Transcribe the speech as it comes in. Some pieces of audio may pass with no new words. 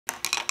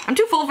I'm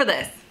too full for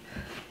this.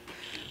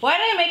 Why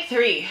did I make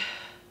 3?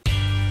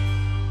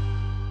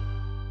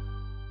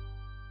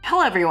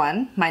 Hello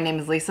everyone, my name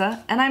is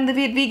Lisa, and I'm the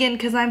Viet Vegan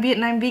because I'm Viet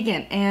and I'm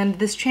vegan, and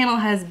this channel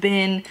has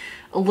been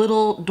a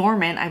little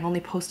dormant. I've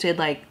only posted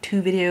like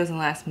 2 videos in the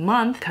last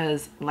month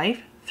because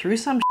life threw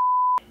some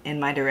in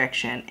my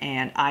direction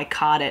and I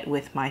caught it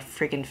with my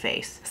friggin'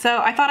 face. So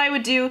I thought I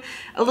would do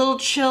a little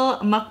chill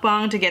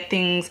mukbang to get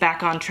things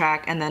back on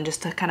track and then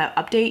just to kind of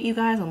update you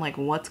guys on like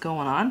what's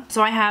going on.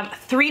 So I have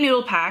 3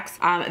 noodle packs.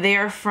 They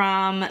are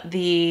from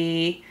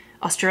the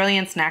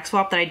Australian snack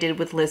swap that I did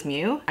with Viet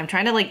Kieu. I'm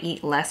trying to like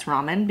eat less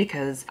ramen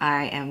because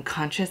I am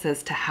conscious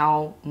as to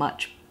how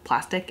much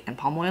plastic and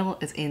palm oil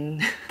is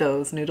in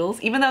those noodles.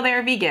 Even though they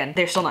are vegan,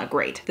 they're still not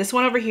great. This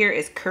one over here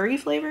is curry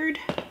flavored.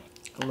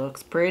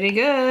 Looks pretty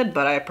good,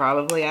 but I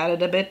probably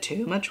added a bit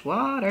too much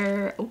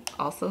water. Oh,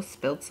 also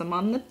spilled some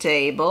on the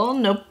table,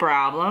 no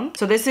problem.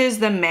 So this is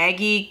the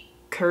Maggi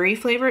curry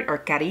flavored or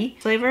curry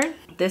flavored.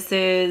 This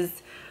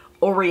is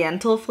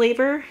Oriental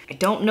flavor. I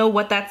don't know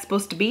what that's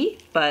supposed to be,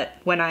 but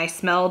when I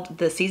smelled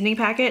the seasoning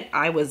packet,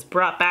 I was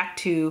brought back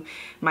to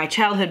my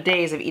childhood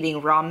days of eating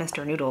raw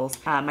Mr. noodles.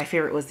 My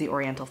favorite was the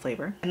Oriental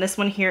flavor. And this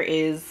one here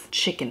is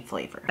chicken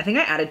flavor. I think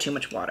I added too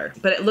much water,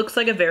 but it looks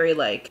like a very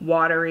like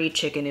watery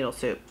chicken noodle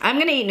soup. I'm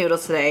gonna eat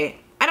noodles today.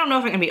 I don't know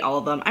if I'm gonna eat all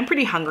of them. I'm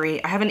pretty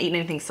hungry. I haven't eaten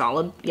anything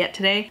solid yet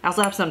today. I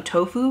also have some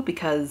tofu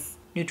because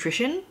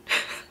nutrition.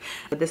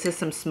 But this is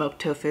some smoked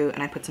tofu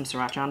and I put some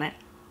sriracha on it.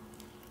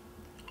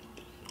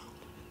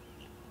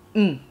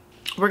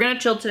 We're gonna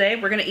chill today.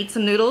 We're gonna eat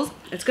some noodles.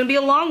 It's gonna be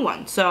a long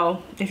one.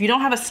 So if you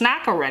don't have a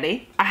snack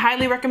already, I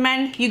highly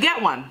recommend you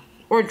get one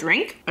or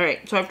drink. All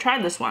right, so I've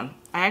tried this one.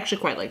 I actually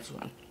quite like this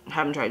one. I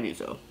haven't tried these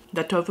though.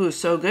 That tofu is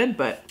so good,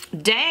 but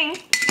dang,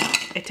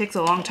 it takes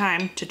a long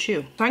time to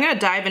chew. So I'm gonna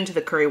dive into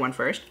the curry one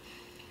first.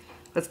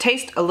 Let's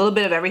taste a little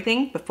bit of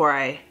everything before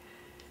I,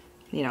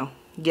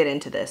 get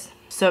into this.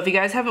 So if you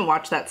guys haven't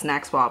watched that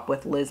snack swap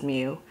with Viet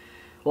Kieu,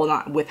 well,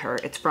 not with her,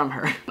 it's from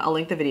her. I'll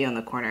link the video in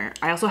the corner.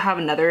 I also have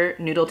another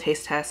noodle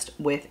taste test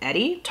with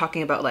Eddie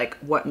talking about like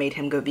what made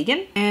him go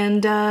vegan.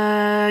 And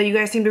you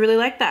guys seem to really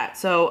like that.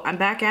 So I'm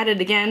back at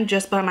it again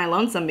just by my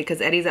lonesome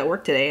because Eddie's at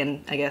work today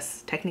and I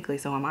guess technically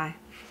so am I.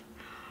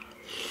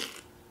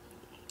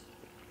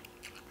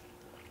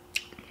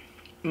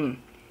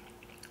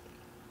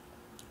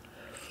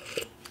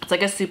 It's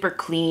like a super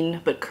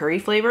clean but curry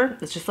flavor.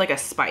 It's just like a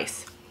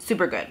spice.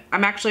 Super good.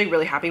 I'm actually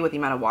really happy with the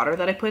amount of water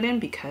that I put in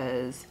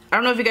because I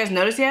don't know if you guys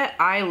noticed yet,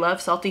 I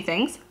love salty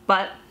things,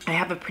 but I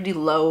have a pretty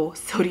low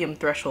sodium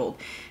threshold.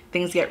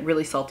 Things get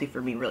really salty for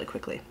me really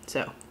quickly,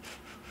 so.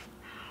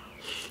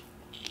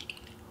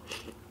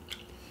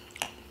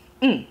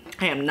 I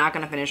am not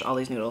gonna finish all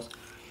these noodles,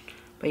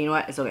 but you know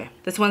what, it's okay.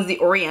 This one's the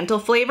Oriental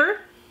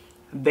flavor.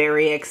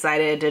 Very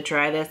excited to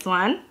try this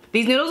one.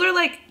 These noodles are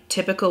like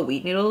typical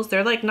wheat noodles.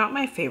 They're like not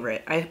my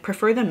favorite. I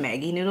prefer the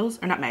Maggi noodles,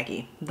 or not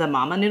Maggi, the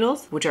Mama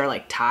noodles, which are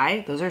like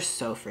Thai. Those are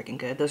so freaking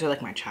good. Those are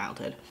like my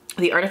childhood.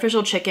 The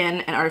artificial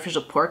chicken and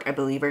artificial pork, I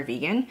believe, are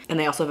vegan. And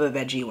they also have a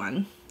veggie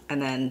one.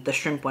 And then the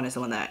shrimp one is the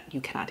one that you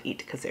cannot eat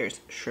because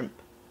there's shrimp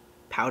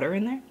powder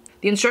in there.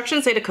 The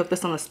instructions say to cook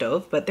this on the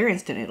stove, but they're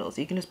instant noodles.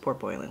 You can just pour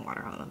boiling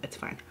water on them. It's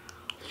fine.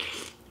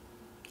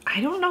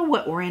 I don't know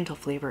what Oriental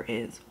flavor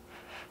is.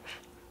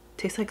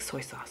 Tastes like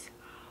soy sauce.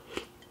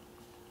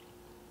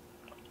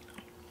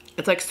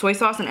 It's like soy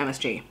sauce and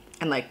MSG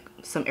and like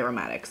some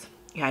aromatics.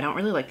 Yeah, I don't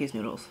really like these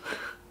noodles.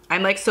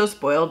 I'm like so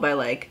spoiled by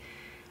like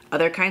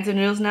other kinds of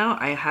noodles now.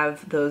 I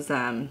have those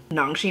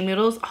Nongshim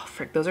noodles. Oh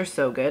frick, those are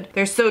so good.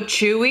 They're so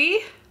chewy.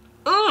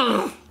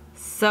 Ugh,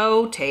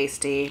 so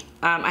tasty.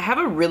 I have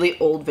a really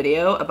old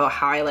video about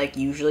how I like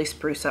usually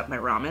spruce up my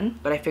ramen,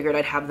 but I figured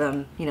I'd have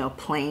them,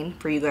 plain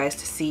for you guys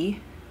to see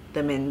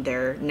them in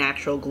their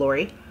natural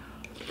glory.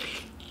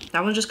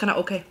 That one's just kind of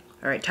okay.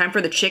 All right, time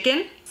for the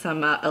chicken.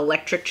 Some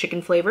electric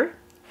chicken flavor.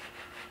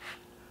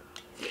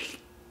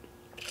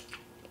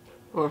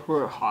 Oh, it's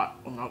really hot.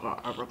 Oh my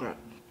God, I forgot.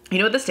 You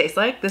know what this tastes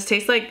like? This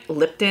tastes like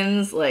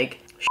Lipton's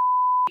like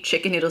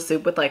chicken noodle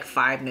soup with like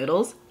 5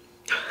 noodles,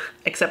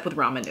 except with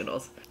ramen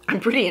noodles. I'm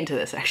pretty into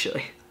this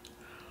actually.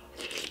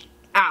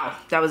 Ow,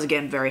 that was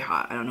again very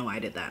hot. I don't know why I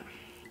did that.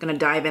 Gonna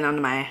dive in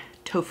onto my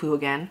tofu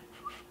again.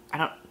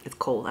 It's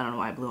cold. I don't know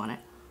why I blew on it.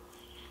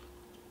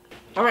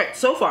 All right,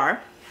 so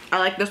far, I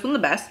like this one the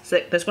best,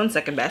 this one's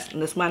second best,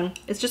 and this one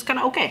is just kind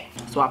of okay.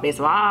 Swappy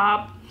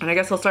swap. And I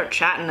guess I'll start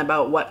chatting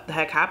about what the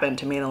heck happened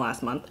to me in the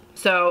last month.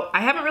 So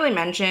I haven't really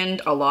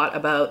mentioned a lot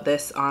about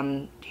this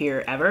on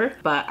here ever,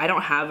 but I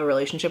don't have a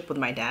relationship with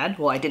my dad.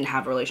 Well, I didn't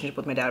have a relationship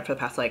with my dad for the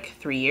past like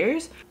 3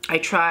 years. I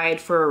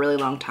tried for a really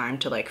long time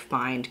to like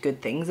find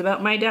good things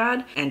about my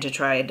dad and to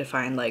try to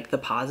find like the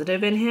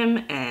positive in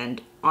him,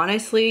 and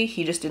honestly,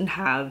 he just didn't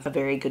have a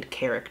very good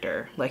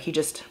character. Like he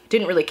just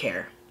didn't really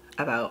care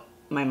about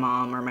my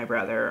mom or my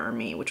brother or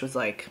me, which was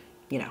like,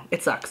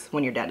 it sucks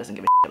when your dad doesn't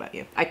give a shit about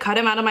you. I cut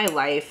him out of my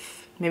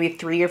life maybe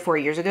 3 or 4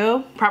 years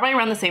ago, probably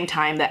around the same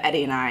time that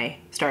Eddie and I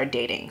started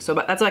dating. So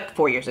that's like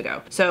 4 years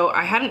ago. So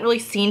I hadn't really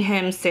seen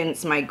him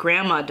since my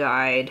grandma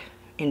died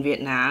in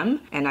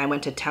Vietnam, and I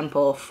went to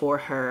temple for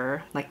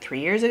her like 3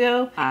 years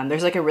ago.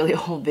 There's like a really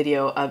old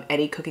video of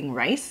Eddie cooking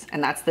rice,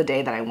 and that's the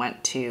day that I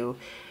went to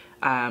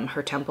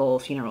her temple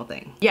funeral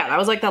thing. Yeah, that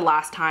was like the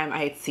last time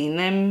I had seen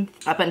them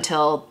up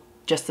until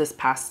just this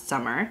past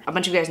summer. A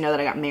bunch of you guys know that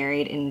I got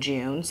married in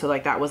June, so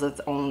like that was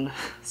its own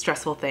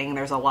stressful thing.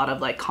 There's a lot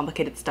of like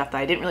complicated stuff that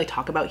I didn't really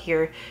talk about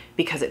here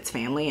because it's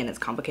family and it's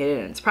complicated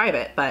and it's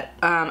private. But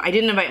I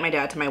didn't invite my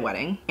dad to my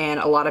wedding, and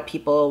a lot of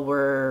people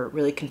were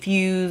really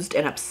confused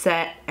and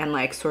upset, and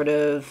like sort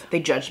of they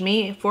judged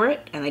me for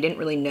it, and I didn't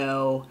really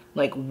know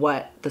like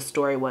what the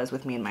story was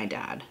with me and my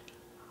dad.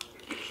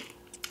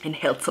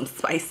 Inhaled some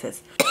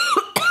spices.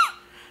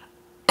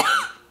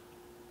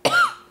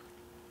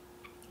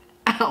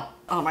 Ow.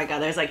 Oh my god,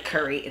 there's like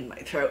curry in my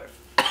throat.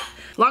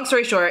 Long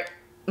story short,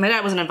 my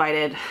dad wasn't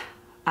invited,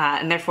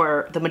 and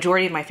therefore the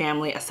majority of my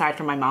family, aside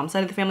from my mom's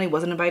side of the family,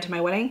 wasn't invited to my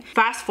wedding.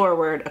 Fast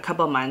forward a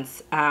couple of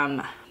months,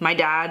 my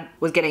dad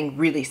was getting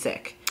really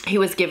sick. He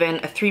was given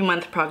a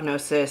 3-month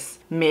prognosis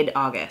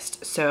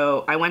mid-August.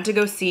 So I went to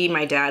go see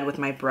my dad with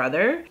my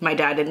brother. My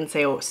dad didn't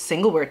say a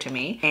single word to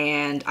me,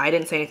 and I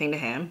didn't say anything to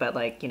him, but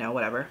like, you know,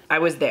 whatever. I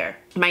was there.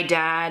 My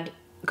dad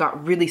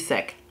got really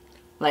sick.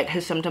 Like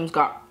his symptoms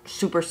got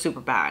super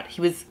bad.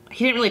 He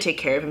didn't really take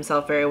care of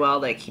himself very well.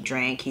 Like he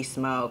drank, he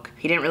smoked,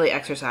 he didn't really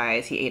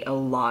exercise, he ate a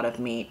lot of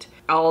meat,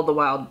 all the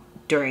while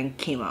during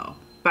chemo.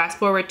 Fast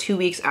forward 2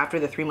 weeks after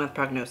the 3-month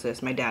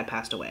prognosis, my dad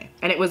passed away.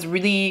 And it was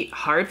really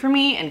hard for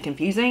me and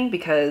confusing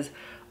because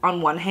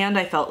on one hand,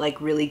 I felt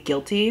like really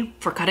guilty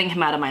for cutting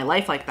him out of my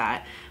life like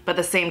that. But at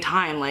the same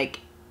time,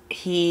 like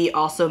he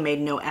also made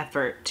no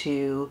effort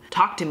to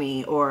talk to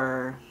me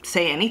or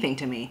say anything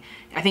to me.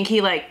 I think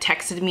he like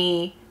texted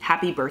me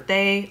happy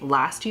birthday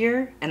last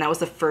year, and that was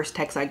the first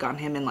text I got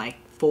him in like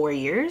 4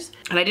 years.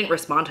 And I didn't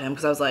respond to him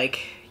because I was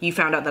like, you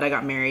found out that I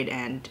got married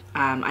and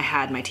I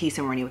had my tea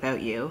ceremony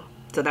without you.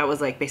 So that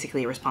was like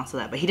basically a response to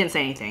that, but he didn't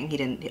say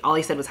anything. All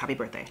he said was happy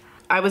birthday.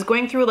 I was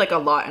going through like a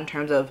lot in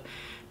terms of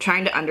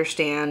trying to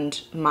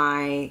understand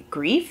my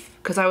grief,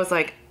 because I was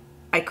like,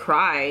 I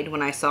cried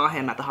when I saw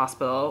him at the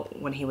hospital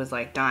when he was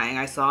like dying.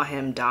 I saw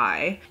him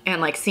die, and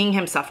like seeing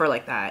him suffer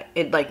like that,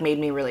 it like made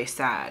me really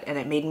sad, and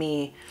it made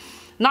me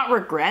not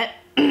regret,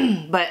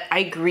 but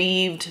I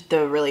grieved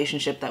the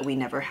relationship that we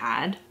never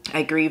had.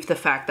 I grieved the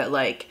fact that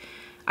like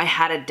I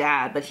had a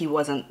dad, but he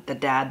wasn't the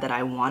dad that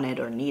I wanted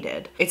or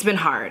needed. It's been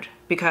hard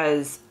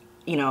because,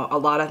 you know, a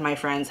lot of my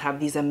friends have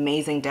these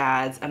amazing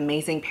dads,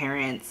 amazing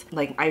parents.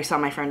 Like I saw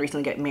my friend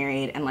recently get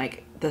married, and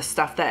like the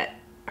stuff that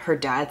her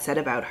dad said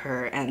about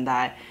her, and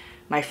that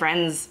my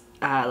friends,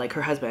 like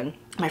her husband,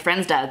 my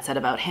friend's dad said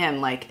about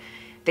him, like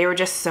they were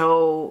just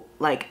so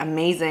like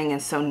amazing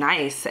and so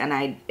nice,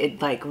 and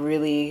it like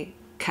really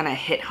kind of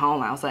hit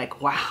home. I was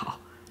like, wow,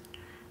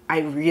 I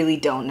really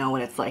don't know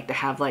what it's like to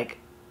have like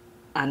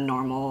a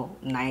normal,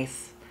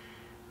 nice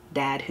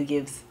dad who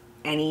gives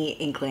any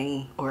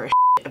inkling or a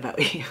shit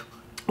about you.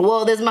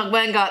 Whoa, this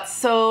mukbang got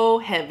so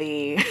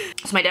heavy.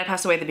 So my dad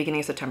passed away at the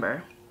beginning of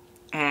September,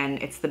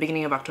 and it's the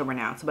beginning of October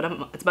now. It's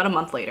about a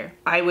month later.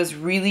 I was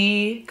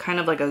really kind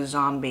of like a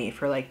zombie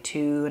for like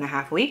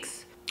 2.5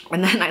 weeks.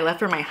 And then I left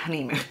for my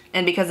honeymoon.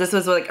 And because this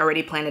was like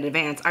already planned in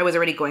advance, I was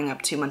already going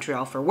up to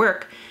Montreal for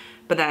work,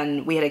 but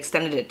then we had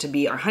extended it to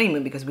be our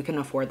honeymoon because we couldn't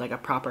afford like a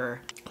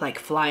proper like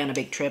fly on a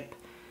big trip,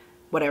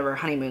 whatever,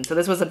 honeymoon. So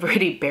this was a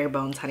pretty bare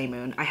bones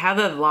honeymoon. I have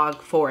a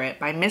vlog for it,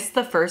 but I missed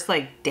the first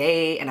like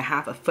day and a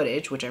half of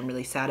footage, which I'm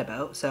really sad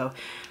about. So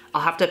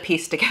I'll have to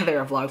piece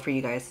together a vlog for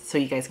you guys so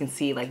you guys can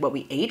see like what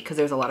we ate, because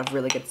there's a lot of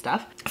really good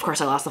stuff. Of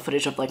course, I lost the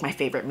footage of like my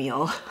favorite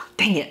meal.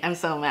 Dang it, I'm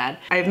so mad.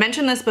 I've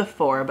mentioned this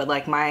before, but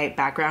like my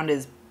background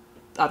is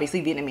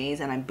obviously Vietnamese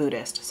and I'm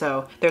Buddhist.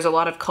 So there's a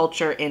lot of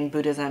culture in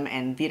Buddhism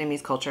and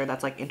Vietnamese culture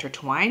that's like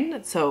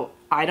intertwined. So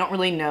I don't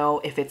really know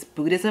if it's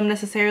Buddhism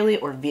necessarily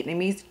or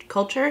Vietnamese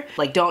culture.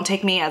 Like don't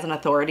take me as an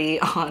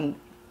authority on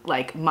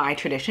like my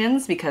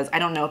traditions, because I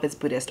don't know if it's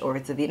Buddhist or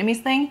if it's a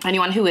Vietnamese thing.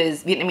 Anyone who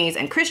is Vietnamese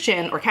and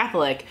Christian or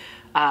Catholic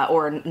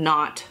or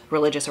not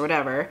religious or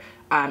whatever,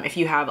 if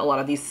you have a lot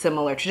of these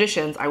similar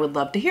traditions, I would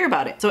love to hear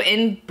about it. So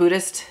in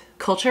Buddhist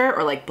culture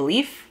or like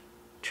belief,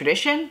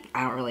 tradition,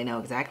 I don't really know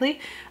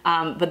exactly,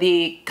 but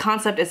the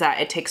concept is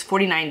that it takes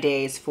 49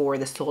 days for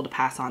the soul to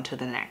pass on to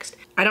the next.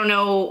 I don't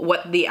know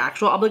what the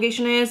actual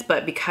obligation is,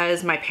 but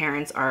because my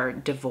parents are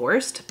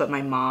divorced, but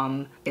my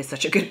mom is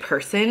such a good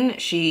person,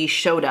 she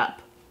showed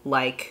up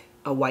like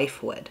a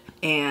wife would.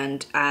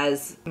 And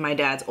as my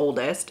dad's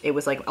oldest, it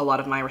was like a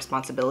lot of my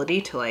responsibility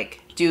to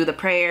like do the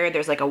prayer.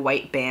 There's like a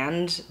white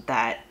band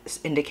that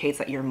indicates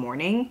that you're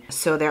mourning.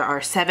 So there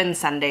are 7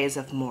 Sundays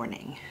of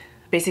mourning.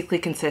 Basically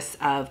consists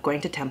of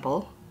going to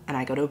temple, and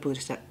I go to a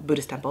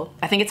Buddhist temple.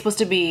 I think it's supposed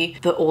to be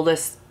the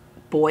oldest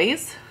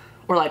boys,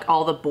 or like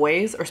all the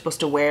boys are supposed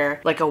to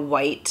wear like a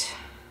white,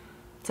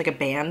 it's like a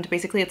band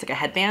basically, it's like a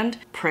headband.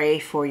 Pray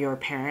for your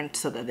parent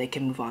so that they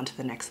can move on to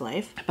the next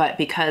life. But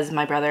because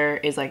my brother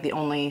is like the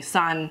only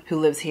son who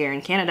lives here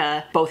in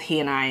Canada, both he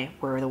and I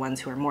were the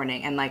ones who were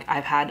mourning. And like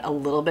I've had a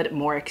little bit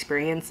more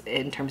experience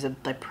in terms of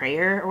like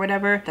prayer or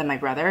whatever than my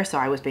brother. So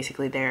I was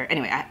basically there.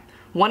 Anyway,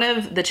 One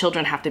of the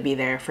children have to be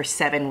there for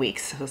 7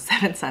 weeks, so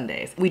 7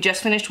 Sundays. We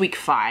just finished week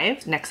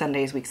 5. Next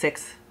Sunday is week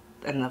 6,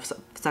 and the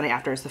Sunday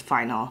after is the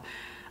final.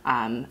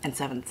 And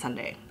 7th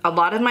Sunday. A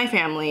lot of my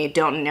family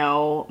don't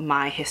know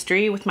my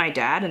history with my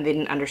dad and they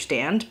didn't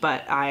understand,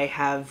 but I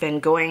have been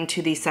going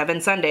to these 7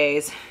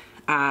 Sundays,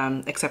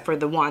 except for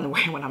the one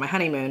where I went on my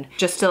honeymoon,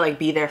 just to like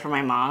be there for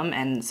my mom.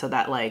 And so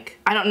that like,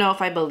 I don't know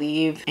if I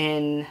believe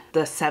in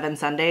the 7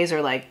 Sundays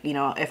or like, you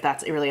know, if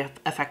that's really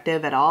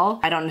effective at all.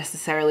 I don't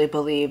necessarily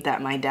believe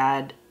that my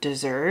dad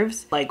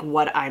deserves like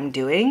what I'm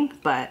doing,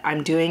 but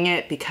I'm doing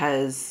it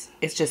because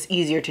it's just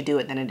easier to do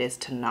it than it is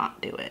to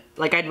not do it.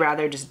 Like I'd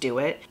rather just do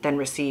it than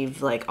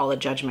receive like all the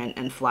judgment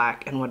and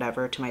flack and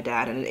whatever to my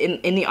dad. And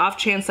in the off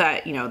chance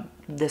that, you know,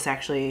 this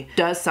actually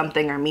does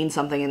something or means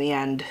something in the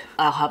end,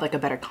 I'll have like a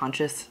better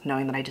conscience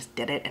knowing that I just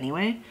did it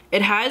anyway.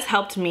 It has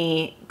helped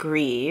me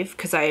grieve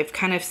because I've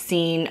kind of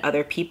seen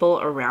other people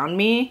around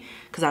me,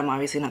 because I'm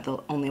obviously not the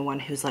only one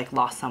who's like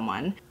lost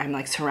someone. I'm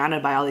like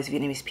surrounded by all these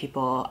Vietnamese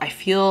people. I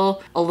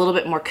feel a little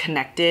bit more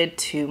connected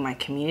to my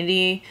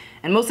community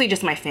and mostly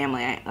just my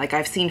family.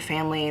 I've seen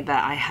family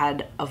that I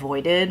had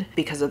avoided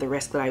because of the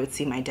risk that I would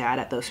see my dad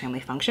at those family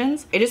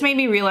functions. It just made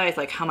me realize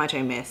like how much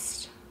I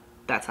missed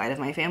that side of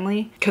my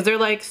family, because they're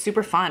like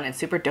super fun and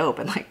super dope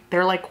and like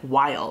they're like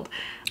wild.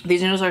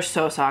 These noodles are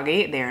so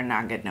soggy, they are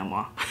not good no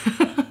more.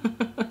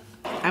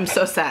 I'm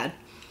so sad.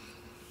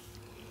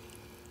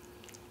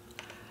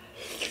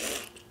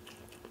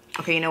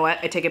 Okay, you know what?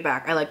 I take it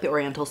back. I like the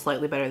Oriental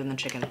slightly better than the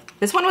chicken.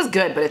 This one was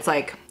good, but it's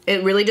like,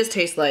 it really just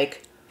tastes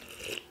like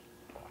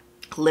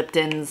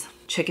Lipton's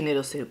chicken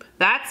noodle soup.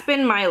 That's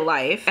been my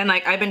life. And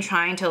like, I've been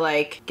trying to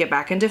like get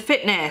back into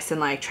fitness and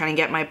like trying to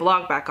get my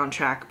blog back on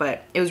track,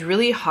 but it was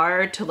really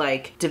hard to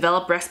like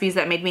develop recipes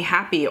that made me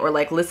happy or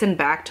like listen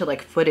back to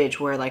like footage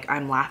where like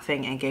I'm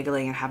laughing and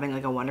giggling and having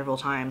like a wonderful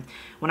time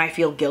when I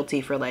feel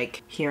guilty for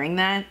like hearing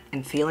that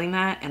and feeling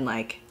that, and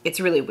like it's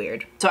really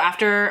weird. So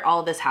after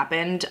all this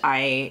happened,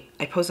 I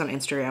posted on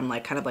Instagram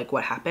like kind of like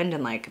what happened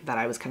and like that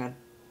I was kind of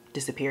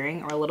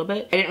disappearing or a little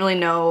bit. I didn't really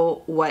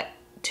know what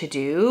to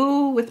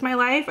do with my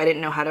life. I didn't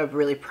know how to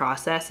really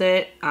process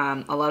it.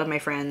 A lot of my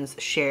friends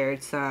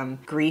shared some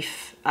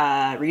grief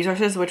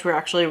resources, which were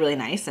actually really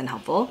nice and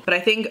helpful. But I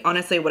think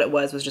honestly what it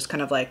was just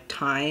kind of like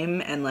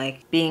time and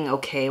like being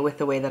okay with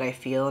the way that I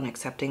feel and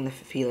accepting the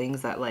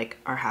feelings that like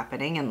are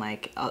happening. And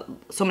like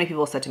so many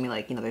people said to me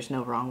like, you know, there's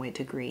no wrong way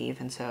to grieve.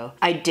 And so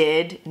I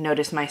did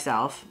notice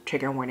myself,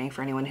 trigger warning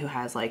for anyone who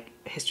has like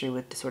history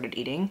with disordered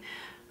eating,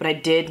 but I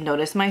did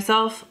notice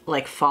myself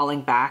like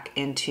falling back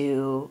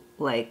into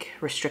like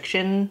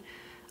restriction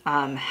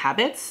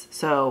habits.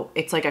 So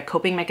it's like a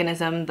coping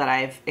mechanism that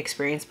I've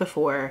experienced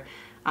before,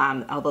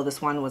 although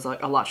this one was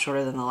like a lot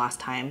shorter than the last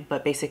time.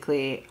 But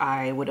basically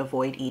I would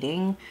avoid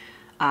eating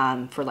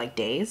for like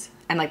days.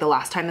 And like the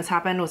last time this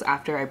happened was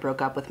after I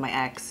broke up with my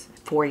ex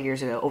 4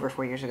 years ago, over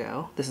 4 years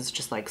ago. This is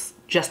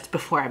just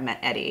before I met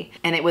Eddie.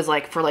 And it was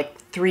like for like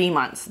 3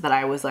 months that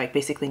I was like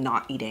basically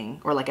not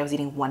eating, or like I was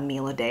eating 1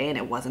 meal a day, and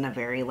it wasn't a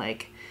very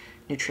like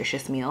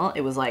nutritious meal.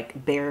 It was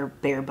like bare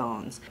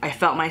bones. I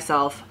felt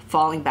myself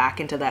falling back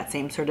into that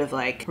same sort of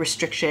like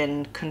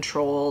restriction,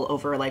 control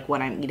over like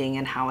what I'm eating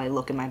and how I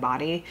look in my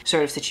body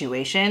sort of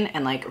situation.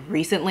 And like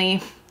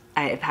recently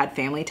I've had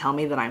family tell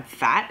me that I'm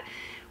fat,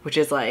 which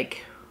is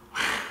like,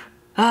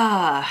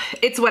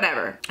 it's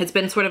whatever. It's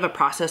been sort of a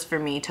process for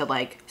me to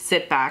like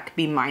sit back,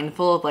 be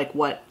mindful of like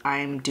what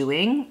I'm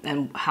doing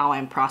and how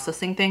I'm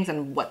processing things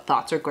and what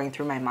thoughts are going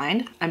through my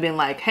mind, and being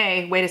like,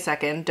 hey, wait a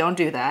second, don't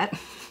do that.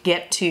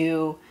 Get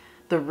to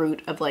the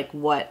root of like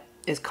what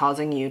is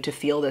causing you to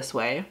feel this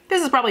way.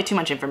 This is probably too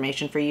much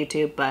information for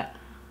YouTube, but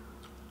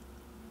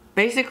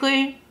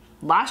basically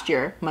last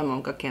year my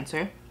mom got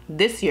cancer.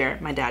 This year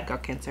my dad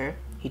got cancer.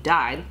 He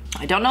died.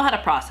 I don't know how to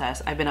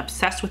process. I've been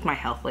obsessed with my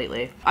health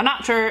lately. I'm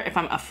not sure if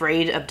I'm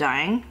afraid of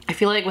dying. I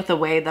feel like with the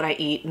way that I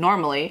eat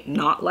normally,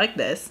 not like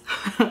this,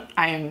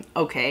 I'm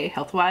okay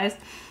health-wise.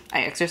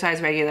 I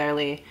exercise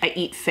regularly. I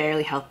eat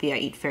fairly healthy. I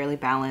eat fairly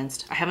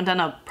balanced. I haven't done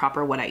a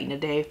proper what I eat in a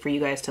day for you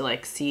guys to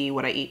like see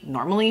what I eat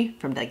normally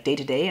from like day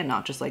to day and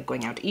not just like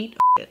going out to eat.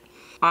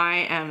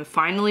 I am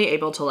finally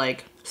able to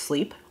like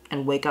sleep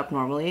and wake up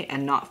normally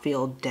and not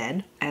feel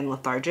dead and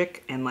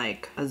lethargic and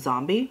like a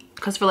zombie.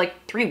 Because for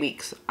like 3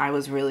 weeks, I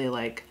was really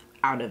like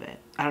out of it.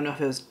 I don't know if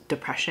it was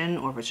depression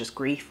or if it's just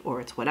grief or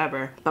it's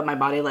whatever, but my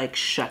body like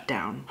shut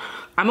down.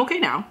 I'm okay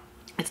now.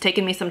 It's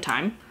taken me some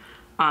time.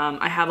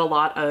 I have a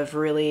lot of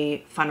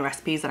really fun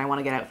recipes that I want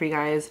to get out for you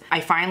guys.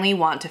 I finally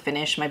want to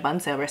finish my bun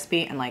sale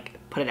recipe and like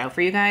put it out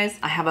for you guys.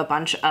 I have a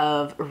bunch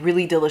of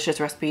really delicious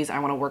recipes I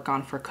want to work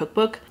on for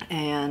cookbook,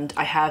 and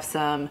I have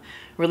some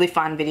really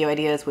fun video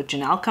ideas with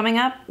Janelle coming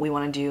up. We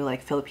want to do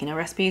like Filipino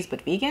recipes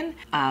but vegan,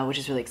 which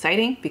is really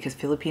exciting because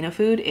Filipino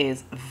food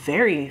is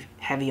very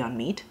heavy on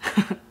meat.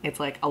 It's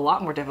like a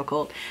lot more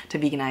difficult to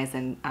veganize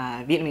than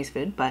Vietnamese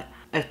food, but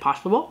it's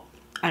possible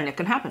and it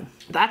can happen.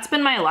 That's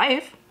been my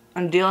life.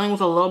 I'm dealing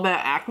with a little bit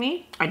of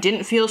acne. I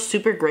didn't feel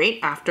super great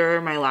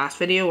after my last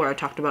video where I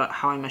talked about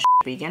how I'm a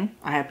vegan.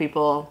 I had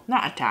people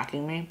not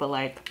attacking me, but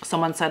like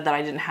someone said that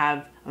I didn't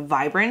have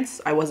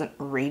vibrance. I wasn't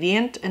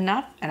radiant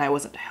enough, and I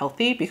wasn't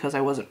healthy because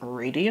I wasn't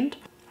radiant.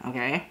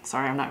 Okay,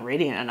 sorry, I'm not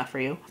radiant enough for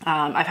you.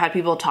 I've had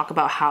people talk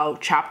about how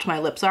chapped my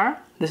lips are.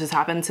 This has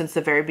happened since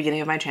the very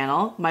beginning of my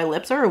channel. My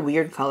lips are a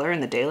weird color in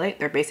the daylight.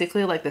 They're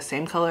basically like the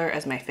same color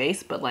as my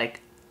face, but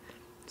like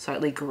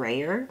slightly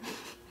grayer.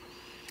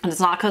 And it's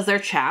not because they're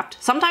chapped.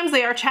 Sometimes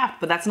they are chapped,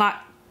 but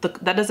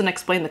that doesn't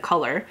explain the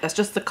color. That's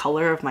just the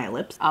color of my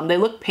lips. They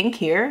look pink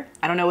here.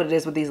 I don't know what it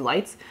is with these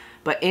lights,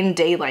 but in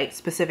daylight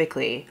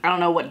specifically, I don't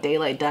know what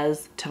daylight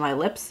does to my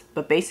lips,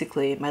 but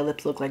basically my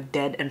lips look like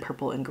dead and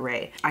purple and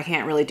gray. I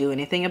can't really do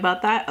anything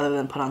about that other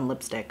than put on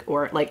lipstick,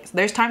 or like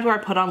there's times where I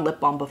put on lip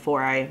balm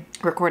before I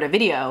record a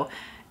video,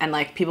 and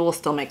like people will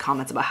still make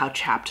comments about how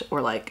chapped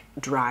or like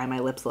dry my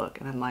lips look,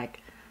 and I'm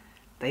like,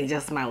 they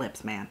just my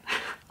lips, man.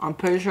 I'm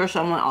pretty sure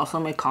someone also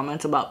made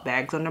comments about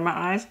bags under my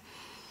eyes.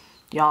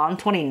 Y'all, I'm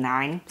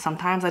 29.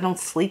 Sometimes I don't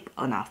sleep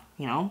enough,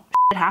 you know?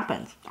 It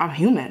happens. I'm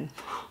human.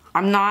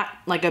 I'm not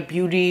like a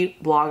beauty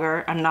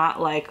blogger. I'm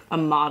not like a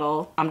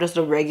model. I'm just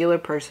a regular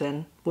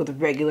person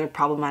with regular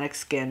problematic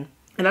skin.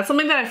 And that's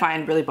something that I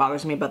find really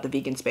bothers me about the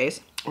vegan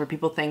space, where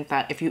people think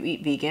that if you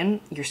eat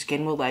vegan, your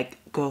skin will like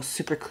go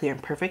super clear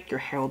and perfect. Your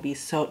hair will be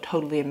so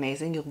totally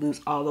amazing. You'll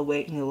lose all the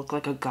weight and you'll look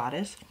like a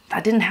goddess.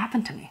 That didn't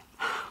happen to me.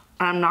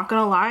 I'm not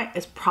gonna lie,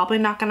 it's probably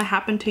not gonna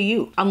happen to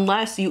you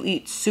unless you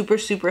eat super,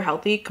 super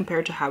healthy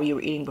compared to how you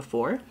were eating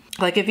before.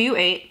 Like if you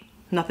ate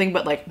nothing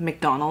but like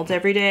McDonald's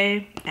every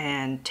day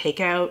and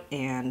takeout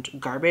and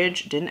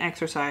garbage, didn't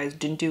exercise,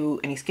 didn't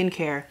do any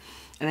skincare,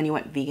 and then you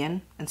went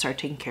vegan and started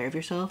taking care of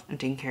yourself and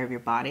taking care of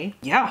your body,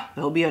 yeah,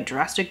 there'll be a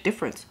drastic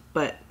difference.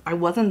 But I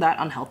wasn't that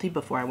unhealthy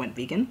before I went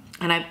vegan,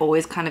 and I've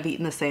always kind of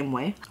eaten the same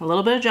way. A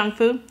little bit of junk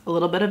food, a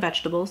little bit of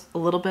vegetables, a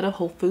little bit of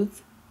whole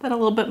foods, then a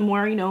little bit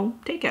more, you know,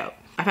 takeout.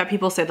 I've had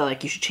people say that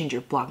like you should change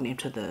your blog name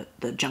to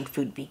the junk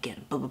food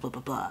vegan, blah, blah, blah,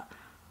 blah, blah.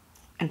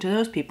 And to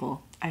those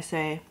people, I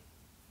say,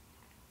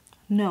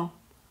 no.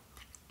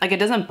 Like it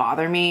doesn't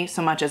bother me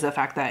so much as the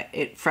fact that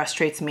it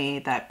frustrates me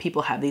that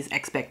people have these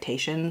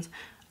expectations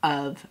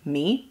of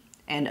me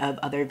and of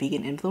other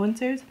vegan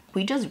influencers.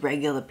 We just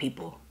regular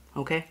people,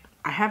 okay?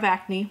 I have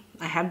acne,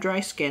 I have dry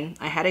skin,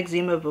 I had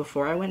eczema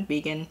before I went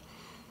vegan.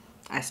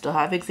 I still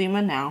have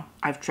eczema now.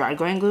 I've tried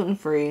going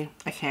gluten-free.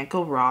 I can't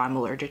go raw. I'm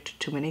allergic to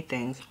too many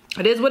things.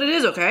 It is what it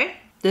is, okay?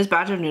 This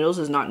batch of noodles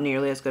is not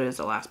nearly as good as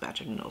the last batch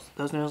of noodles.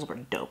 Those noodles were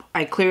dope.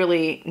 I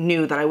clearly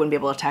knew that I wouldn't be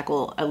able to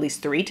tackle at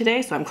least 3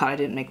 today, so I'm glad I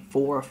didn't make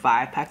 4 or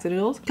 5 packs of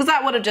noodles, because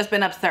that would have just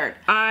been absurd.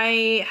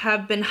 I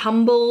have been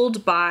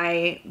humbled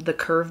by the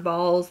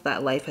curveballs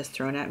that life has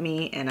thrown at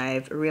me, and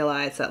I've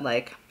realized that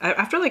like,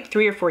 after like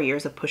 3 or 4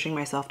 years of pushing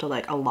myself to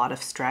like a lot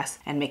of stress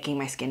and making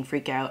my skin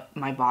freak out,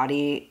 my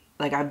body,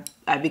 like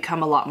I've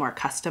become a lot more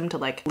accustomed to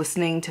like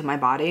listening to my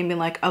body and being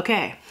like,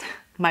 okay,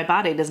 my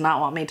body does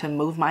not want me to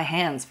move my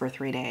hands for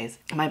 3 days.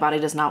 My body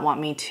does not want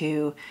me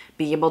to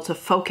be able to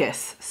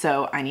focus.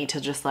 So I need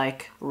to just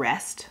like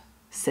rest,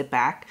 sit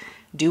back,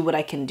 do what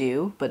I can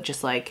do, but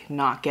just like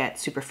not get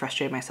super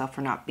frustrated myself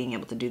for not being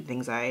able to do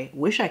things I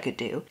wish I could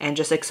do, and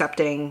just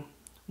accepting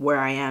where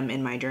I am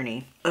in my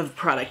journey of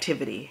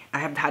productivity. I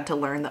have had to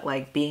learn that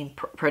like being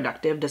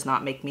productive does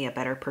not make me a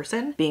better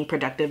person. Being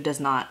productive does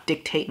not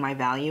dictate my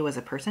value as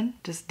a person.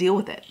 Just deal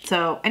with it.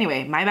 So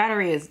anyway, my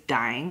battery is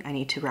dying. I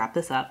need to wrap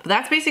this up. But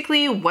that's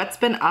basically what's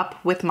been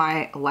up with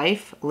my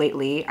life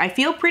lately. I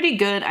feel pretty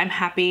good. I'm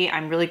happy.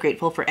 I'm really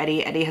grateful for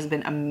Eddie. Eddie has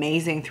been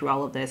amazing through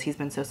all of this. He's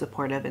been so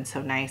supportive and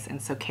so nice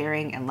and so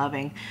caring and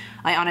loving.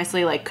 I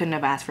honestly like couldn't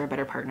have asked for a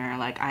better partner.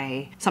 Like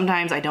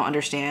sometimes I don't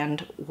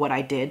understand what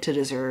I did to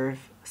deserve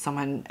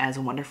someone as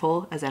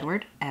wonderful as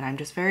Edward, and I'm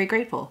just very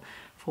grateful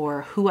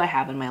for who I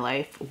have in my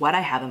life, what I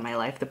have in my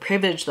life, the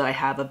privilege that I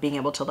have of being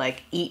able to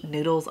like eat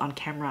noodles on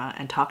camera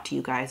and talk to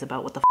you guys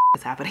about what the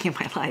is happening in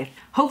my life.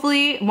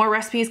 Hopefully more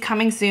recipes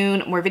coming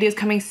soon, more videos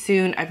coming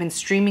soon. I've been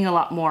streaming a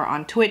lot more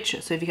on Twitch,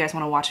 so if you guys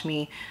want to watch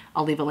me,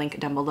 I'll leave a link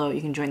down below.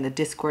 You can join the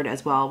Discord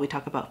as well. We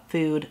talk about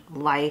food,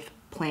 life,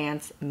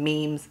 plants,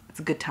 memes. It's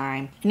a good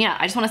time. And yeah,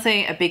 I just want to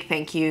say a big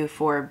thank you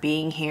for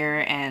being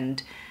here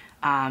and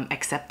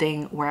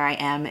accepting where I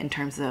am in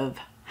terms of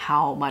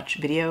how much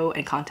video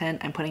and content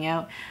I'm putting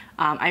out.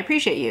 I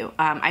appreciate you.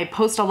 I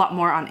post a lot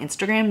more on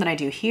Instagram than I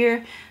do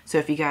here, so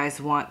if you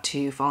guys want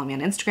to follow me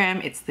on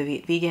Instagram, it's the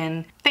Viet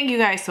Vegan. Thank you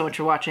guys so much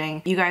for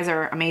watching. You guys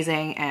are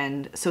amazing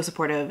and so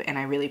supportive, and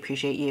I really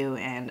appreciate you,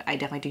 and I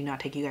definitely do not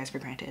take you guys for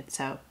granted,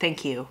 so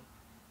thank you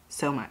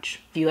so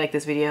much. If you like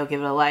this video, give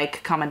it a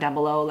like, comment down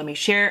below, let me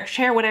share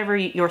whatever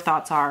your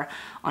thoughts are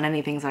on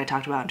any things that I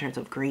talked about in terms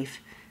of grief,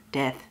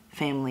 death,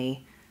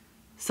 family,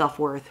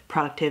 self-worth,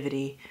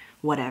 productivity,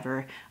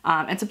 whatever.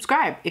 And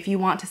subscribe if you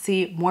want to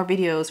see more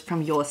videos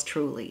from yours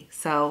truly.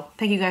 So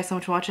thank you guys so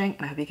much for watching,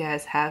 and I hope you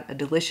guys have a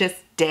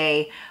delicious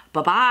day.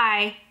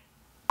 Bye-bye.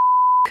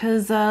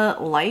 Cause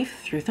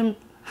life through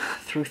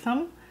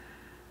them.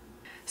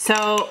 So,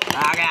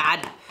 oh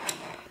God.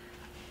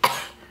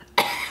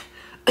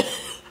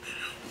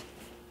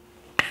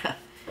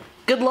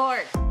 Good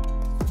Lord.